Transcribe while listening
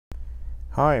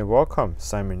Hi, welcome.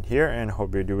 Simon here and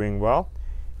hope you're doing well.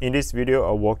 In this video,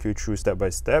 I'll walk you through step by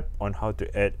step on how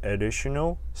to add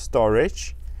additional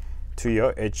storage to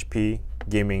your HP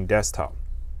gaming desktop.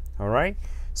 Alright,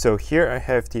 so here I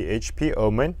have the HP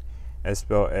Omen as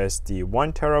well as the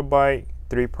 1TB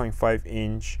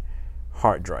 3.5-inch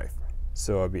hard drive.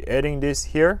 So I'll be adding this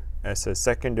here as a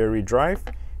secondary drive.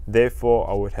 Therefore,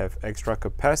 I would have extra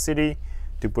capacity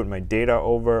to put my data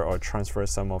over or transfer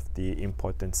some of the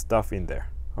important stuff in there.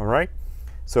 Alright,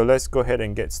 so let's go ahead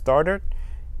and get started.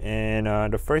 And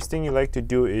the first thing you like to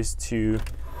do is to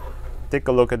take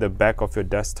a look at the back of your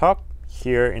desktop.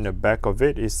 Here in the back of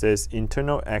it, it says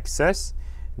internal access.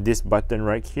 This button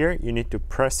right here, you need to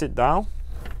press it down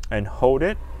and hold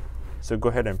it. So go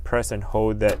ahead and press and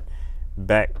hold that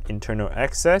back internal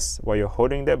access. While you're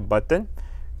holding that button,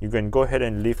 you can go ahead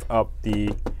and lift up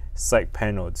the side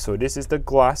panel. So this is the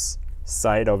glass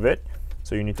side of it.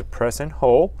 So you need to press and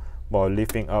hold while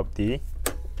lifting up the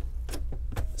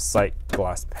side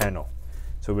glass panel.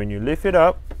 So when you lift it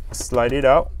up, slide it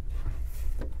out.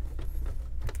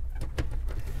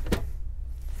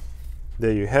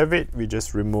 There you have it. We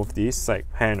just remove the side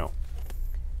panel.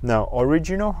 Now,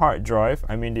 original hard drive,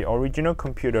 the original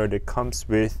computer that comes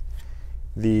with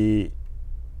the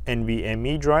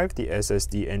NVMe drive, the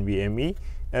SSD NVMe,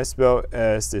 as well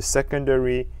as the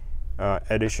secondary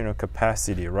additional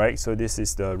capacity, right? So this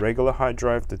is the regular hard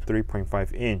drive, the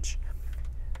 3.5-inch.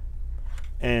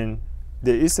 And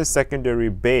there is a secondary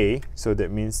bay, so that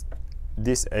means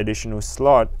this additional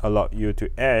slot allows you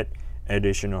to add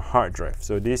additional hard drive.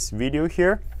 So this video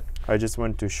here, I just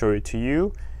want to show it to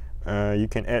you. You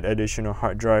can add additional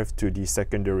hard drive to the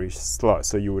secondary slot.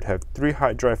 So you would have 3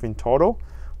 hard drive in total,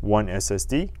 1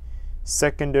 SSD,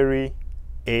 secondary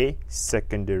A,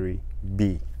 secondary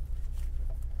B.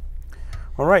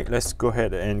 Alright, let's go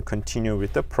ahead and continue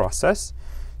with the process.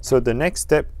 So the next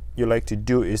step you like to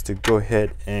do is to go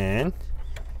ahead and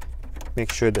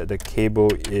make sure that the cable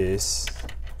is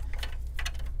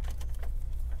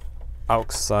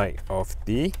outside of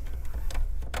the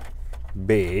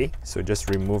bay. So just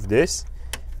remove this.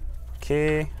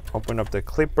 Okay, open up the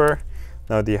clipper.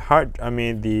 Now the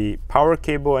the power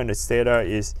cable and the SATA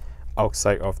is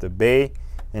outside of the bay.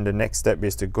 And the next step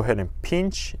is to go ahead and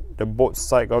pinch the both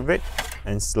side of it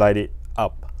and slide it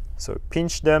up. So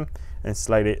pinch them and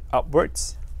slide it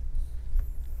upwards.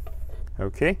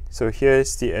 Okay, so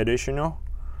here's the additional.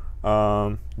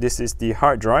 This is the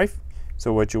hard drive.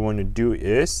 So what you want to do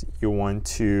is you want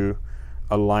to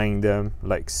align them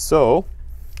like so.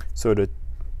 So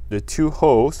the 2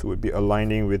 holes would be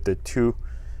aligning with the 2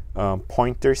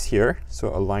 pointers here.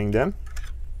 So align them.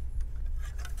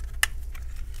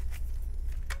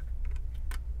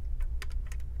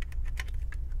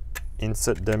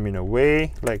 Insert them in a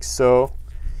way like so,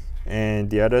 and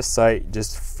the other side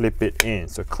just flip it in.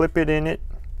 So clip it in it,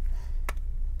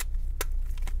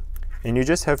 and you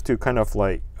just have to kind of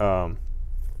like pull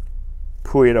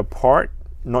it apart,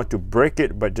 not to break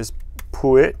it, but just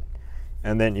pull it,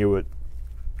 and then it would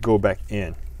go back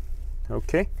in.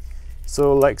 Okay,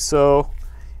 so like so,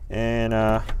 and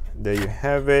there you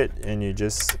have it, and you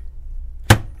just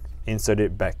insert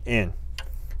it back in.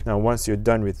 Now once you're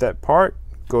done with that part,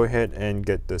 go ahead and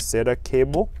get the SATA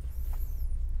cable,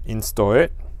 install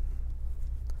it,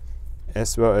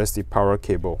 as well as the power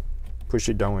cable. Push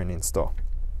it down and install.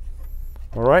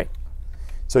 Alright,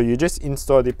 so you just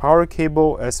install the power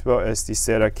cable as well as the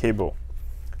SATA cable.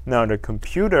 Now the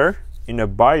computer in the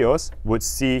BIOS would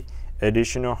see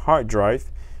additional hard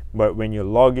drive, but when you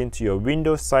log into your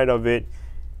Windows side of it,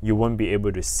 you won't be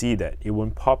able to see that. It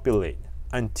won't populate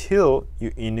until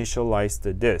you initialize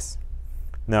the disk.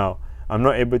 Now, I'm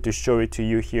not able to show it to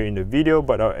you here in the video,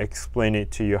 but I'll explain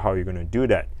it to you how you're going to do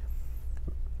that.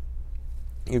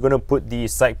 You're going to put the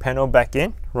side panel back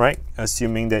in, right?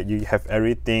 Assuming that you have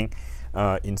everything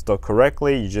installed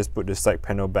correctly, you just put the side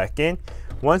panel back in.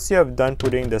 Once you have done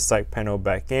putting the side panel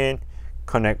back in,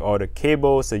 connect all the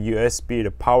cables, the USB,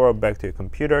 the power back to your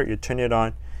computer, you turn it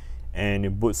on, and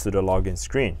it boots to the login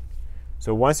screen.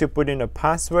 So once you put in the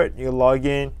password, you log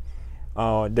in.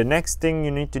 The next thing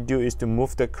you need to do is to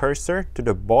move the cursor to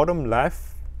the bottom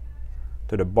left,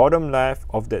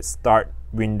 of that Start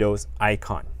Windows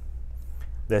icon.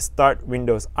 The Start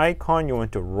Windows icon, you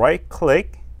want to right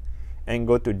click and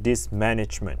go to Disk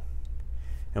Management.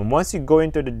 And once you go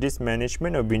into the Disk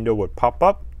Management, a window will pop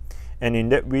up, and in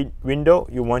that window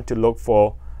you want to look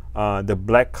for the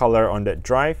black color on that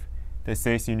drive that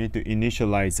says you need to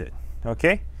initialize it.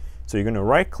 Okay, so you're going to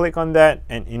right click on that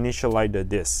and initialize the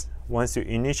disk. Once you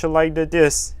initialize the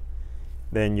disk,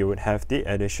 then you would have the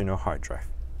additional hard drive.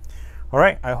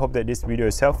 Alright, I hope that this video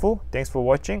is helpful. Thanks for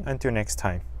watching. Until next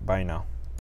time. Bye now.